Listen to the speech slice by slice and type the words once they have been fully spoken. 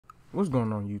What's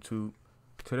going on, YouTube?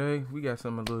 Today we got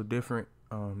something a little different.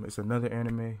 It's another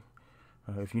anime.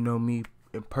 If you know me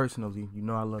personally, you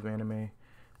know I love anime.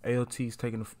 ALT's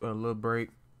taking a little break,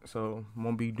 so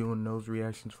won't be doing those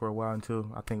reactions for a while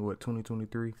until I think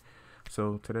 2023.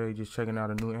 So today, just checking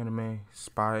out a new anime,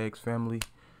 Spy X Family.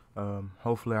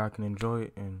 Hopefully I can enjoy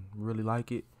it and really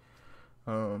like it.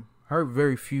 Heard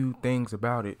very few things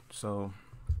about it, so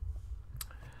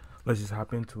let's just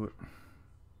hop into it.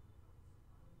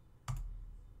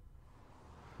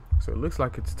 So it looks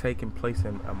like it's taking place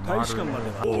in a modern.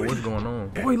 Oh, what's going on?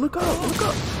 Boy, look up, look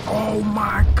up. Oh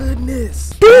my goodness.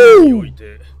 Dude.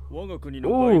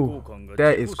 Ooh,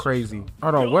 that is crazy.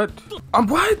 Hold on, what?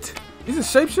 What? He's a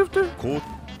shapeshifter?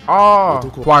 Oh,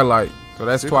 Twilight. So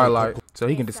that's Twilight. So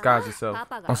he can disguise himself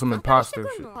on some imposter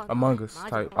shit. Among Us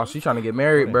type. Oh, she's trying to get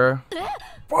married, bruh.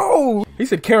 Whoa! He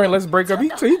said, Karen, let's break up. He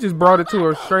just brought it to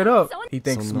her straight up. He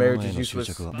thinks marriage is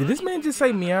useless. Did this man just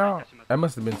say meow? That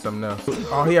must have been something else.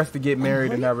 Oh, he has to get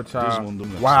married and have a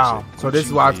child. Wow. So this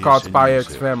is why it's called Spy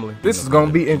X Family. This is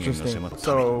gonna be interesting.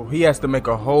 So he has to make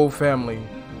a whole family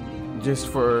just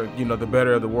for, you know, the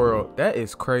better of the world. That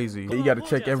is crazy. You gotta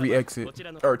check every exit,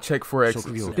 or check for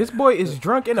exits. This boy is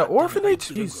drunk in an orphanage?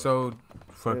 He's so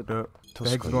fucked up. What the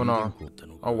heck's going on?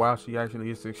 Oh wow, she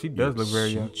actually is sick. She does look very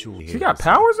young. She got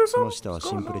powers or something?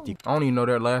 I don't even know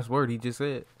that last word he just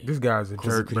said. This guy's a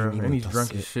jerk, bro, and he's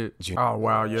drunk as shit. Oh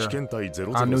wow, yeah.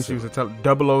 I knew she was a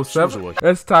 007.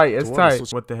 That's tight, that's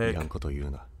tight. What the heck?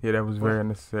 Yeah, that was very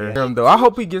unnecessary. Though, I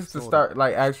hope he gets to start,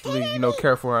 like, actually, you know,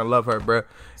 care for her and love her, bro,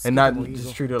 and not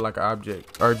just treat her like an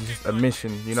object or just a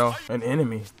mission, you know, an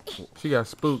enemy. She got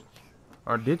spooked,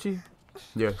 or did she?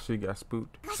 Yeah, she got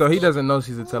spooked. So he doesn't know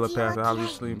she's a telepath,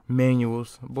 obviously.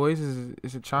 Manuals. Boy,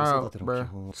 it's a child,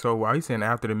 bruh. So while he's saying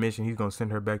after the mission, he's gonna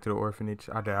send her back to the orphanage.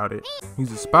 I doubt it.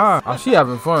 He's a spy. Oh, she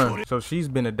having fun. So she's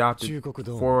been adopted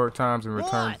 4 times and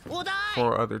returned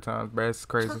 4 other times, bruh. It's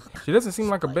crazy. She doesn't seem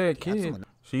like a bad kid.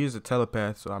 She is a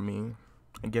telepath, so I mean,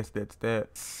 I guess that's that.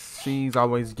 She's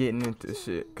always getting into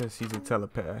shit because she's a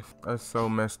telepath. That's so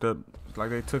messed up. It's like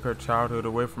they took her childhood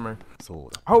away from her.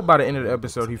 I hope by the end of the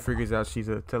episode he figures out she's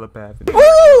a telepath.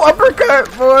 Ooh, uppercut,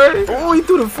 boy! Oh, he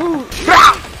threw the food.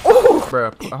 Ooh,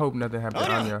 bruh, I hope nothing happened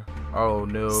to Anya. Oh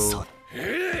no.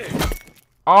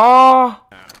 Oh.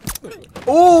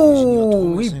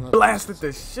 Ooh, he blasted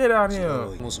the shit out of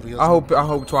him. I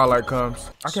hope Twilight comes.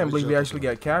 I can't believe he actually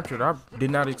got captured. I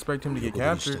did not expect him to get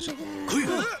captured.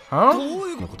 Huh?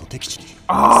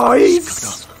 Oh, he's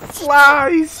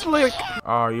sly, he's slick.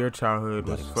 Oh, your childhood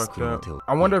was fucked up.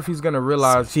 I wonder if he's gonna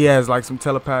realize she has like some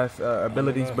telepath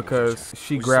abilities because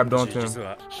she grabbed onto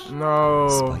him.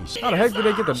 No. How the heck did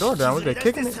they get the door down? Was they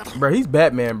kicking it? Bro, he's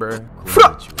Batman, bro.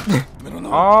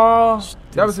 Oh,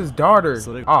 that was his daughter.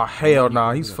 Oh, hell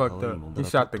nah, he's fucked up. He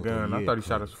shot the gun. I thought he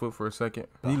shot his foot for a second.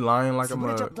 He lying like a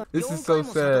mug. This is so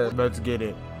sad. Let's get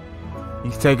it.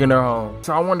 He's taking her home.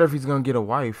 So I wonder if he's gonna get a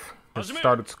wife. She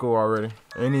started school already.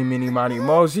 Any, mini, money,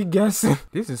 mo. She guessing.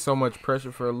 This is so much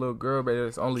pressure for a little girl, but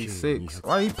it's only 6.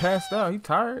 Why he passed out? He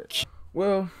tired.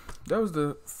 Well, that was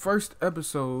the first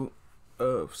episode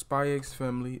of Spy X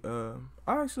Family. I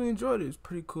actually enjoyed it. It's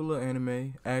pretty cool little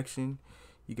anime action.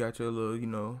 You got your little, you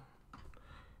know,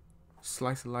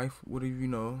 slice of life, whatever, you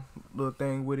know, little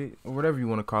thing with it, or whatever you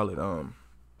want to call it.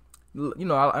 You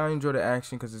know, I enjoy the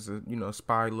action because it's a, you know,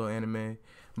 spy little anime.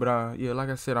 But yeah, like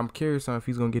I said, I'm curious on if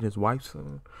he's gonna get his wife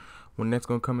soon, when that's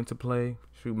gonna come into play.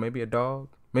 Shoot, maybe a dog,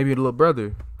 maybe a little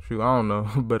brother. Shoot, I don't know.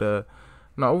 But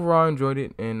no, overall I enjoyed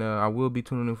it, and I will be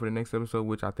tuning in for the next episode,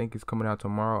 which I think is coming out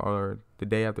tomorrow or the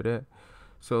day after that.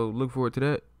 So look forward to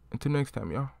that. Until next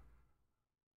time, y'all.